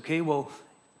do this, okay? Well,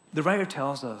 the writer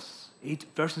tells us,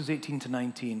 verses 18 to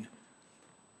 19,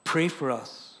 pray for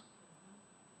us.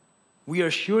 We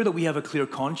are sure that we have a clear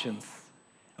conscience,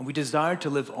 and we desire to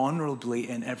live honorably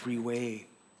in every way.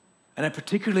 And I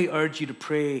particularly urge you to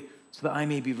pray so that I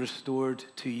may be restored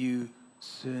to you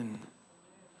soon.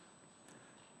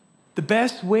 The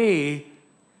best way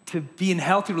to be in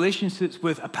healthy relationships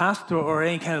with a pastor or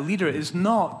any kind of leader is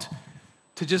not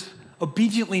to just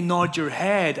obediently nod your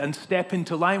head and step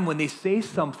into line when they say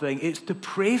something. It's to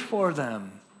pray for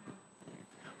them.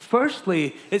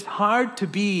 Firstly, it's hard to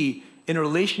be in a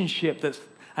relationship that's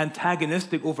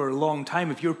antagonistic over a long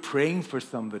time if you're praying for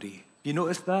somebody. You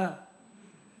notice that?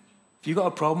 If you've got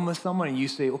a problem with someone and you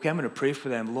say, okay, I'm going to pray for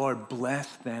them, Lord, bless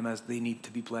them as they need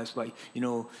to be blessed. Like,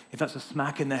 if that's a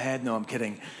smack in the head, no, I'm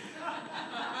kidding.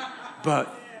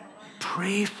 But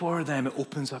pray for them. It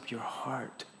opens up your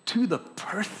heart to the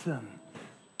person,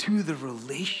 to the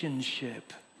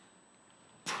relationship.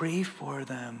 Pray for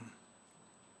them.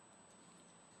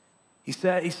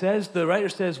 The writer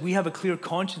says, we have a clear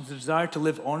conscience, a desire to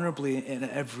live honorably in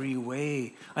every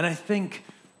way. And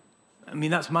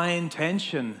that's my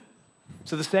intention.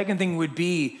 So the second thing would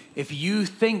be, if you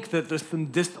think that there's some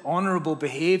dishonorable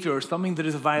behavior or something that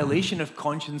is a violation of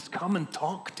conscience, come and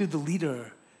talk to the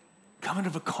leader. Come and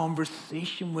have a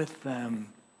conversation with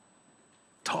them.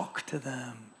 Talk to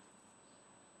them.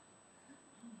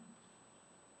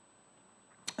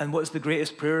 And what's the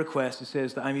greatest prayer request? It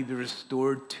says that I may be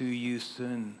restored to you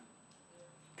soon.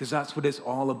 Because that's what it's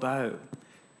all about.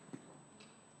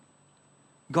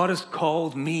 God has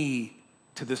called me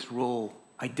to this role.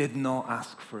 I did not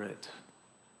ask for it.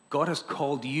 God has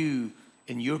called you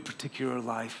in your particular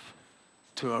life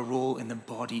to a role in the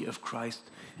body of Christ,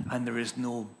 and there is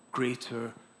no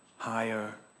greater,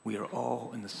 higher. We are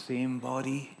all in the same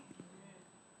body.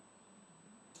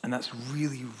 And that's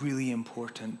really, really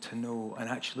important to know. And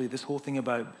actually, this whole thing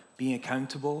about being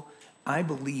accountable, I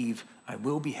believe I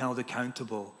will be held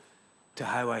accountable to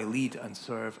how I lead and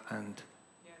serve and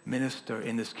minister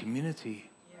in this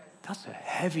community. That's a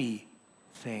heavy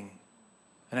thing.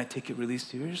 And I take it really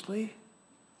seriously.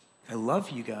 I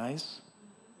love you guys.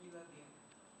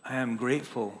 I am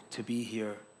grateful to be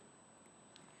here.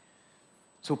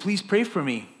 So please pray for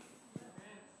me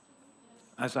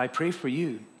as I pray for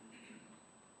you.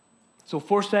 So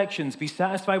 4 sections. Be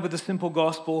satisfied with the simple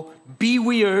gospel. Be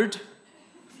weird.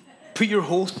 Put your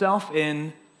whole self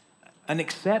in. And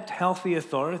accept healthy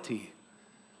authority.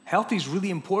 Healthy is really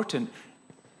important.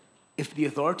 If the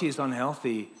authority is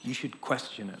unhealthy, you should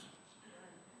question it.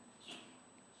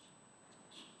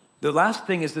 The last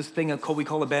thing is this thing we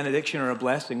call a benediction or a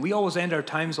blessing. We always end our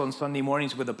times on Sunday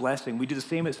mornings with a blessing. We do the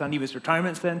same at Sunday West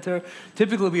Retirement Center.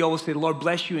 Typically, we always say, the Lord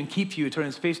bless you and keep you, turn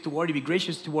his face toward you, be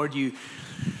gracious toward you,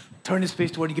 turn his face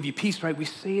toward you, give you peace, right? We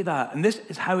say that, and this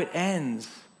is how it ends.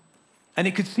 And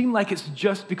it could seem like it's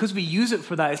just, because we use it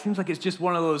for that, it seems like it's just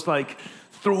one of those like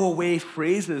throwaway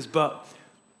phrases, but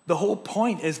the whole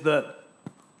point is that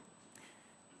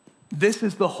this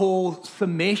is the whole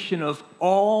summation of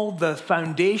all the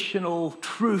foundational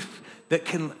truth that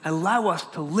can allow us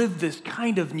to live this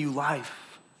kind of new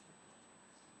life.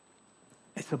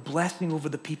 It's a blessing over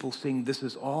the people, saying, this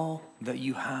is all that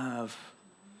you have.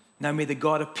 Now may the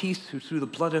God of peace, who through the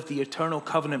blood of the eternal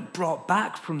covenant brought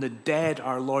back from the dead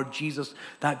our Lord Jesus,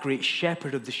 that great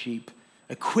shepherd of the sheep,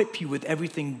 equip you with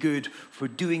everything good for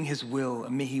doing his will,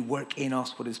 and may he work in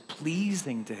us what is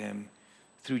pleasing to him,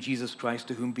 through Jesus Christ,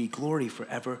 to whom be glory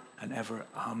forever and ever.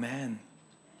 Amen.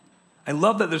 I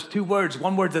love that there's 2 words,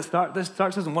 one word that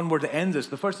starts this and one word that ends this.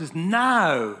 The first is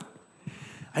now.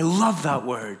 I love that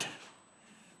word.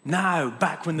 Now,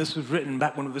 back when this was written,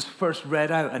 back when it was first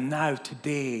read out, and now,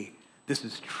 today, this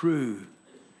is true.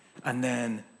 And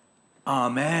then,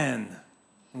 amen.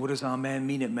 What does amen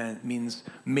mean? It means,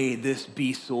 may this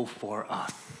be so for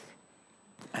us.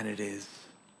 And it is.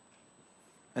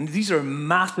 And these are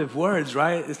massive words,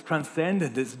 right? It's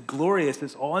transcendent, it's glorious,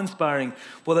 it's awe-inspiring.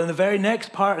 Well, in the very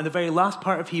next part, in the very last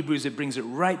part of Hebrews, it brings it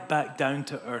right back down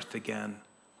to earth again.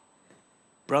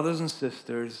 Brothers and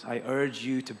sisters, I urge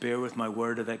you to bear with my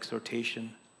word of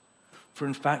exhortation. For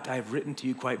in fact, I have written to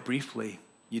you quite briefly.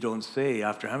 You don't say,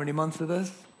 after how many months of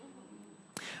this?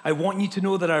 I want you to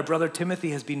know that our brother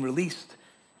Timothy has been released.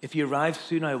 If he arrives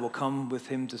soon, I will come with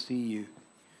him to see you.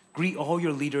 Greet all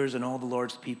your leaders and all the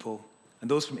Lord's people. And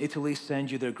those from Italy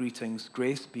send you their greetings.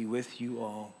 Grace be with you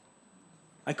all.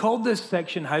 I called this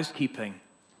section housekeeping.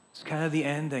 It's kind of the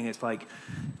ending. It's like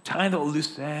tying little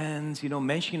loose ends,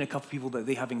 mentioning a couple of people that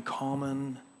they have in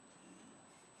common.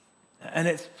 And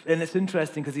it's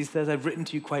interesting because he says, I've written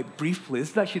to you quite briefly.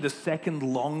 This is actually the second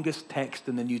longest text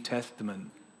in the New Testament.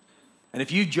 And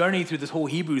if you journey through this whole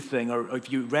Hebrew thing, or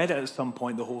if you read it at some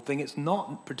point, the whole thing, it's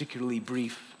not particularly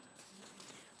brief.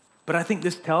 But I think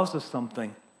this tells us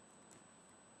something.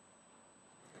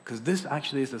 Because this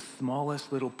actually is the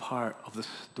smallest little part of the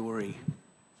story.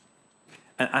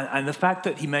 And the fact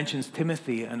that he mentions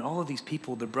Timothy and all of these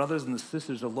people, the brothers and the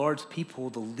sisters, the Lord's people,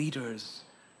 the leaders,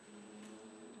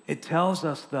 it tells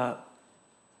us that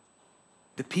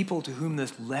the people to whom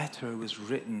this letter was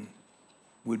written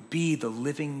would be the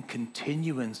living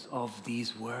continuance of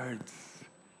these words.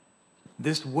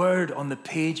 This word on the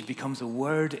page becomes a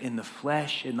word in the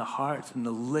flesh, in the hearts, in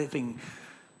the living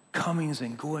comings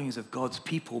and goings of God's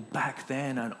people back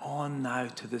then and on now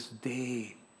to this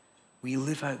day. We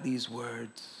live out these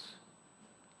words.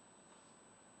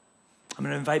 I'm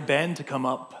going to invite Ben to come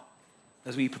up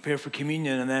as we prepare for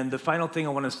communion. And then the final thing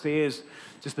I want to say is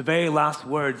just the very last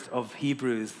words of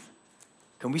Hebrews.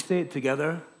 Can we say it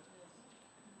together?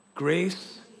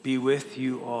 Grace be with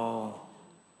you all.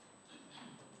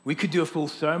 We could do a full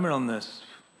sermon on this,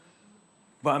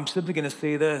 but I'm simply going to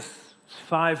say this.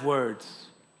 5 words.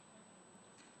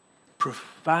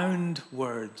 Profound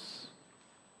words.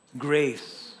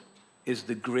 Grace is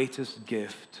the greatest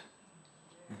gift.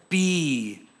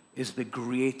 Be is the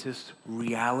greatest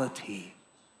reality.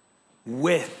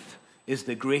 With is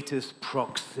the greatest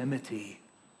proximity.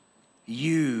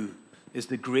 You is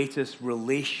the greatest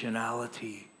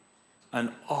relationality.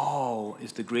 And all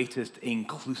is the greatest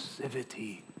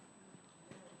inclusivity.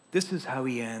 This is how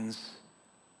he ends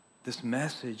this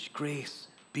message. Grace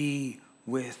be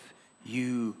with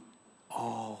you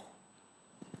all.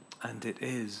 And it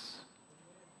is.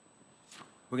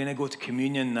 We're going to go to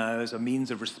communion now as a means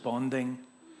of responding.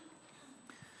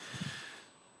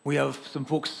 We have some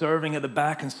folks serving at the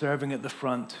back and serving at the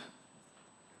front.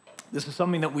 This is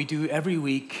something that we do every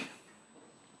week.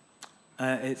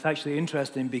 It's actually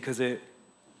interesting because it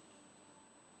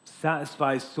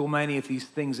satisfies so many of these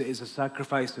things. It is a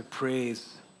sacrifice of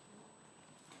praise.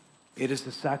 It is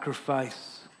the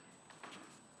sacrifice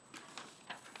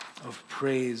of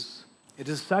praise. It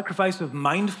is a sacrifice of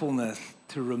mindfulness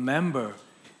to remember.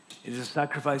 It is a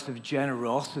sacrifice of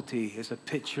generosity. It's a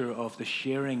picture of the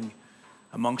sharing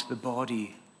amongst the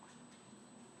body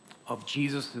of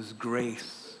Jesus'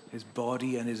 grace, his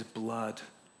body and his blood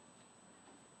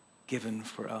given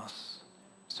for us.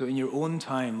 So in your own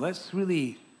time, let's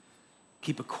really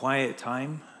keep a quiet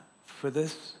time for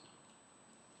this.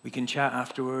 We can chat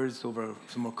afterwards over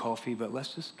some more coffee, but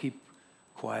let's just keep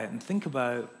quiet and think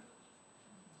about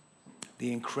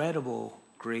the incredible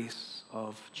grace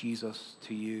of Jesus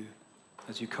to you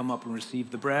as you come up and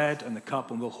receive the bread and the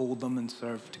cup, and we'll hold them and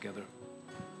serve together.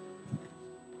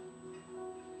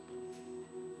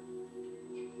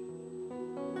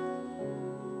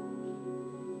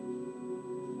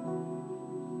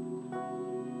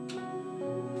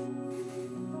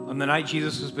 On the night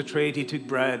Jesus was betrayed, he took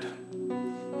bread.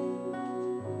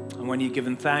 And when he'd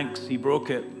given thanks, he broke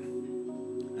it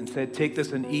and said, "Take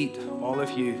this and eat, all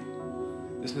of you.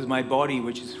 This is my body,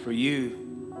 which is for you.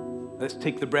 Let's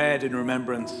take the bread in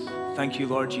remembrance. Thank you,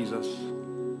 Lord Jesus."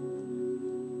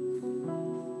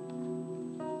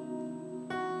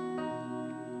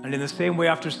 And in the same way,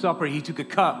 after supper, he took a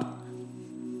cup.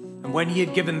 And when he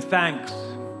had given thanks,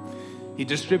 he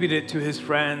distributed it to his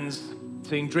friends,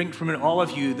 saying, "Drink from it, all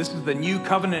of you. This is the new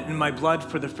covenant in my blood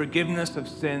for the forgiveness of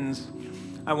sins.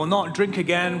 I will not drink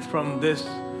again from this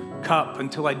cup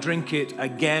until I drink it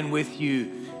again with you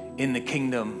in the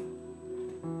kingdom."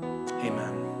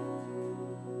 Amen.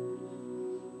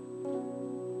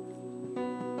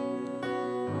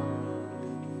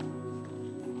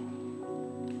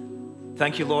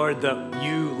 Thank you, Lord, that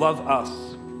you love us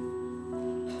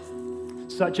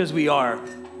such as we are,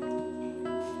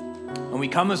 and we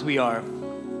come as we are.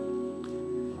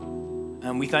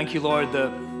 And we thank you, Lord,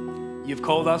 that you've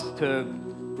called us to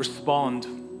respond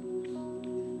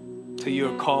to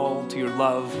your call, to your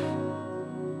love,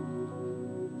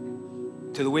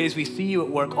 to the ways we see you at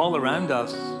work all around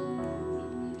us.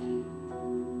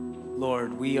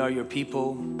 Lord, we are your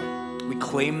people. We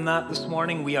claim that this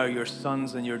morning. We are your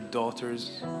sons and your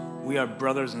daughters. We are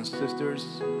brothers and sisters.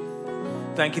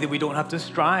 Thank you that we don't have to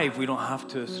strive. We don't have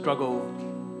to struggle.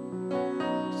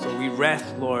 So we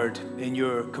rest, Lord, in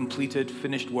your completed,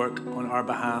 finished work on our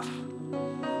behalf.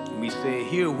 And we say,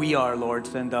 here we are, Lord,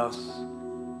 send us.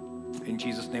 In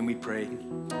Jesus' name we pray.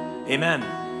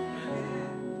 Amen.